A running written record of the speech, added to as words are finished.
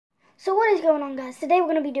So what is going on, guys? Today we're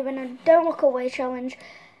going to be doing a Don't Look Away challenge.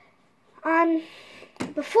 And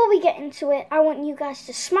before we get into it, I want you guys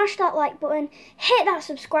to smash that like button, hit that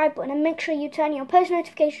subscribe button, and make sure you turn your post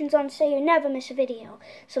notifications on so you never miss a video.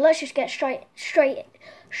 So let's just get straight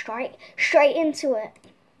into it.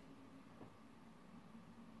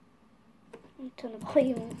 Turn the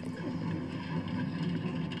volume up.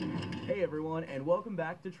 Hey everyone, and welcome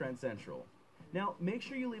back to Trend Central. Now, make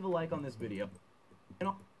sure you leave a like on this video.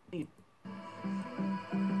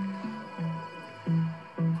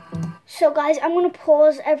 So guys, I'm going to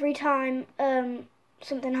pause every time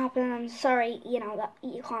something happens. I'm sorry, you know, that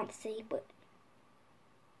you can't see, but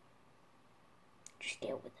just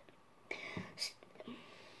deal with it.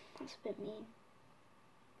 That's a bit mean.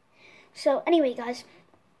 So anyway, guys,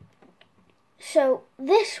 so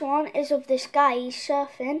this one is of this guy. He's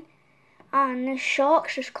surfing and this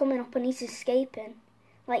shark's just coming up and he's escaping.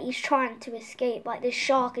 Like, he's trying to escape. Like, this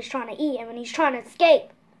shark is trying to eat him and he's trying to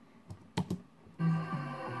escape.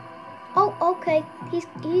 Oh, okay. He's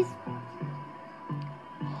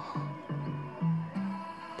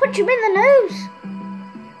punch him in the nose.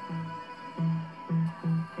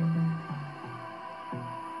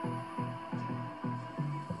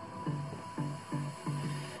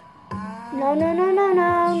 No, no, no, no,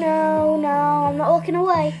 no, no, no. I'm not looking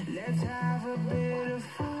away.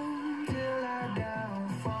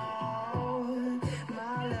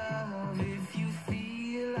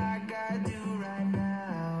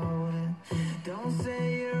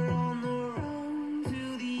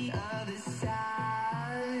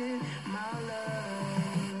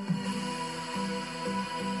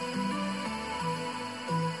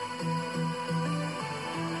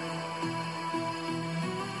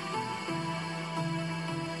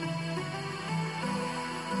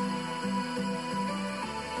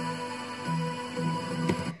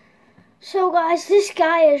 So guys, this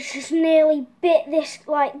guy has just nearly bit this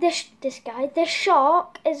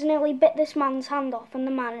shark has nearly bit this man's hand off, and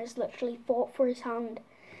the man has literally fought for his hand.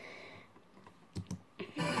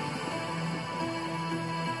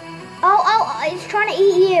 Oh, it's trying to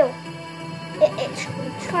eat you. It's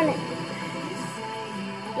trying to,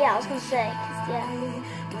 yeah, I was going to say, yeah.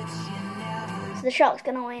 So the shark's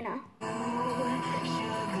going away now.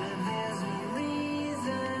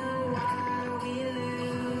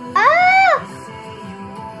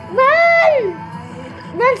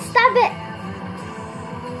 Run, stab it!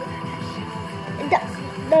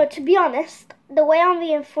 No, to be honest, the way I'm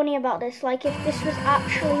being funny about this, like, if this was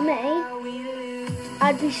actually me,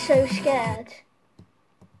 I'd be so scared.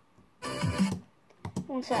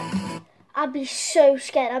 One sec. I'd be so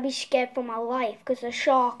scared. I'd be scared for my life, because the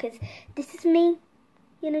shark is, this is me,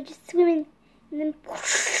 you know, just swimming, and then the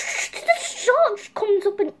shark just comes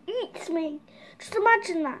up and eats me. Just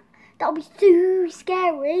imagine that. That would be so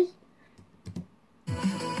scary.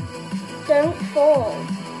 Don't fall.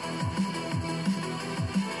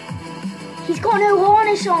 He's got no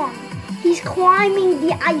harness on. He's climbing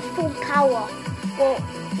the Eiffel Tower. Well,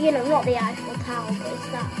 you know, not the Eiffel Tower, but it's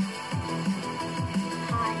that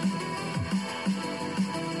high.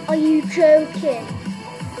 Are you joking?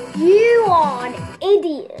 You are an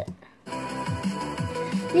idiot.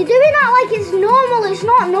 You're doing that like it's normal. It's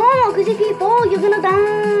not normal, because if you fall, you're gonna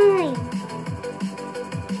die.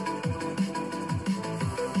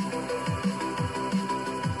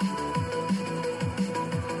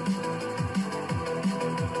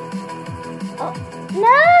 Oh,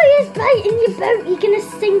 no, he's biting your boat. You're gonna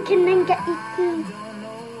sink and then get eaten.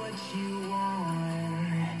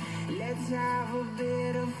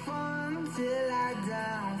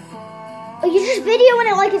 Oh, you're just videoing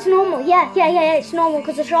it like it's normal. Yeah, it's normal,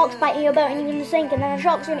 because the shark's biting your boat and you're gonna sink, and then the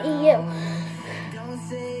shark's gonna eat you.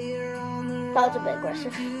 That was a bit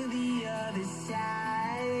aggressive.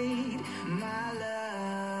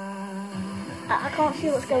 I can't see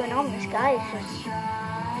what's going on. This guy is just...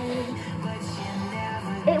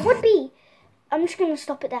 It would be... I'm just gonna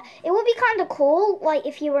stop it there. It would be kind of cool, like,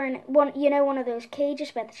 if you were in one, you know, one of those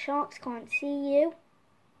cages where the sharks can't see you.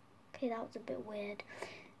 Okay, that was a bit weird.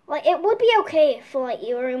 Like, it would be okay if, like,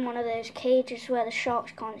 you were in one of those cages where the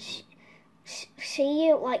sharks can't see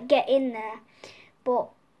you, like, get in there.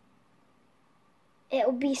 But it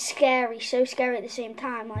would be scary, so scary at the same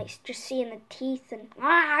time, like, just seeing the teeth and...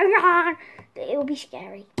 It would be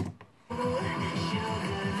scary.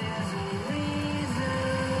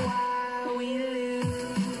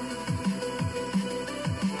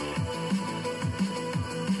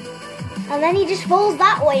 And then he just falls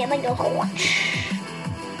that way and then goes whoosh.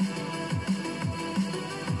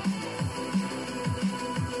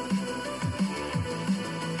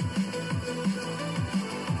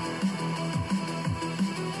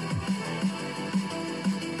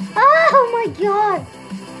 my god!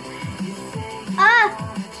 Ah!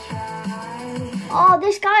 Oh,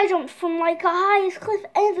 this guy jumped from like a highest cliff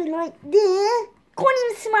ever, like there. Can't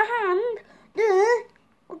even see my hand. There.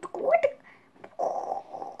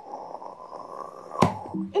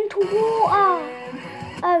 Into water.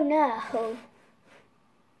 Oh no.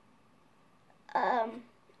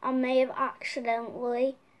 I may have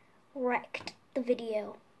accidentally wrecked the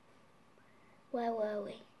video. Where were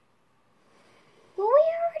we? Were we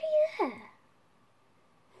already there?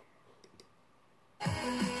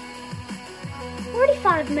 We're already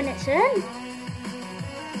 5 minutes in.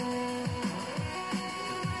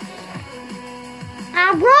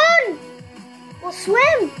 Run! We'll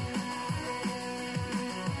swim.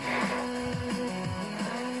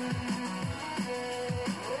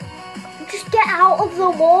 Just get out of the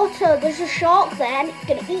water. There's a shark there and it's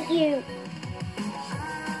gonna eat you.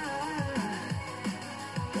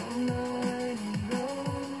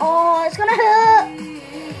 Oh, it's gonna hurt.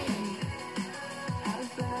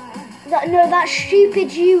 No, that's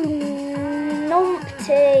stupid, you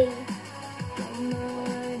numpty.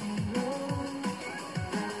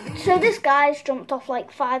 So this guy's jumped off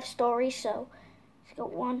like 5 stories, so he's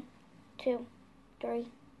got 1, 2, 3,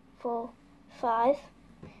 4, 5.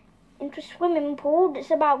 Into a swimming pool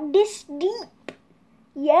that's about this deep.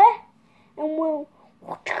 Yeah? And we'll...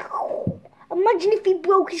 Imagine if he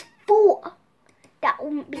broke his foot. That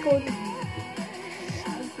wouldn't be good.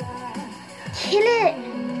 Kill it.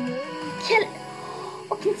 Kill it.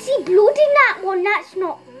 I can see blood in that one. That's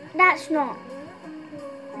not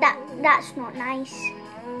nice.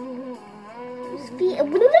 His feet are...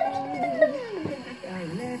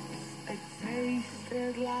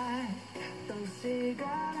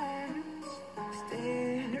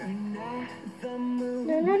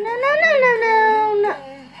 No.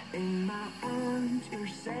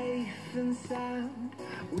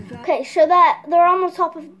 Okay, so they're on the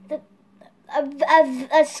top of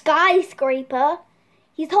a skyscraper.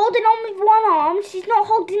 He's holding on with one arm. She's not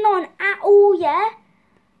holding on at all, yeah?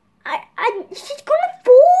 She's gonna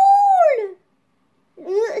fall.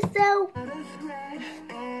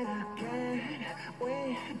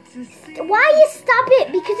 So why you stab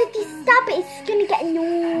it? Because if you stab it, it's gonna get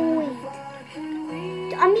annoyed.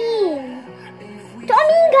 I mean,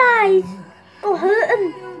 guys, go hurt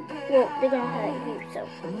them. Well, they're gonna hurt you, so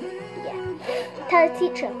yeah. Tell the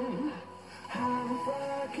teacher.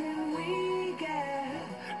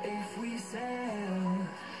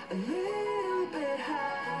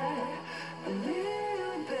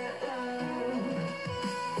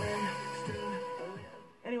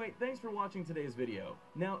 Anyway, thanks for watching today's video.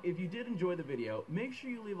 Now, if you did enjoy the video, make sure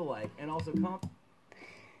you leave a like and also comment.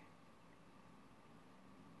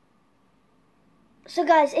 So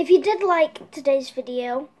guys, if you did like today's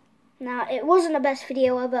video, now it wasn't the best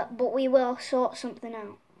video ever, but we will sort something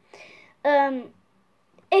out.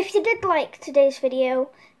 If you did like today's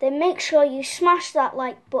video, then make sure you smash that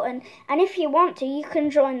like button, and if you want to, you can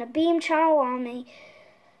join the Beam Channel Army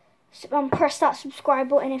and press that subscribe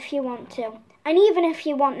button if you want to. And even if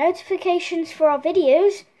you want notifications for our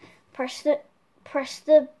videos, press the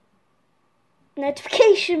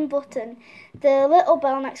notification button, the little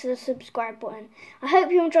bell next to the subscribe button. I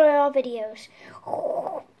hope you enjoy our videos.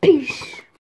 Peace.